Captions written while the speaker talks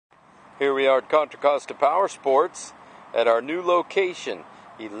Here we are at Contra Costa Powersports at our new location,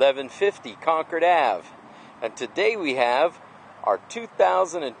 1150 Concord Ave. And today we have our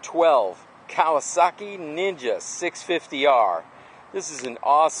 2012 Kawasaki Ninja 650R. This is an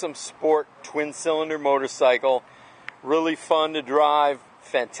awesome sport twin-cylinder motorcycle. Really fun to drive,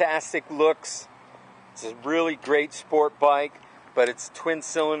 fantastic looks. It's a really great sport bike, but it's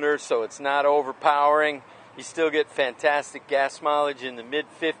twin-cylinder, so it's not overpowering. You still get fantastic gas mileage in the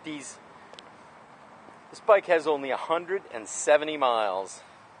mid-50s. This bike has only 170 miles.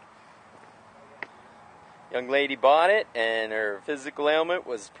 Young lady bought it, and her physical ailment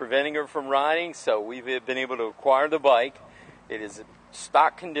was preventing her from riding, so we've been able to acquire the bike. It is in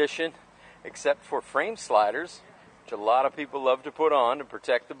stock condition, except for frame sliders, which a lot of people love to put on to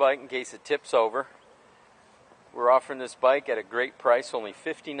protect the bike in case it tips over. We're offering this bike at a great price, only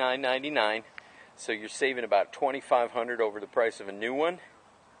 $59.99, so you're saving about $2,500 over the price of a new one.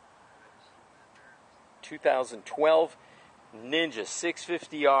 2012 Ninja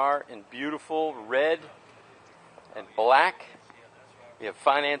 650R in beautiful red and black. We have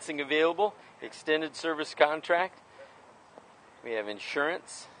financing available, extended service contract. We have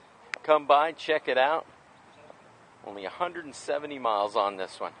insurance. Come by, check it out. Only 170 miles on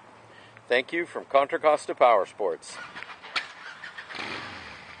this one. Thank you from Contra Costa Powersports.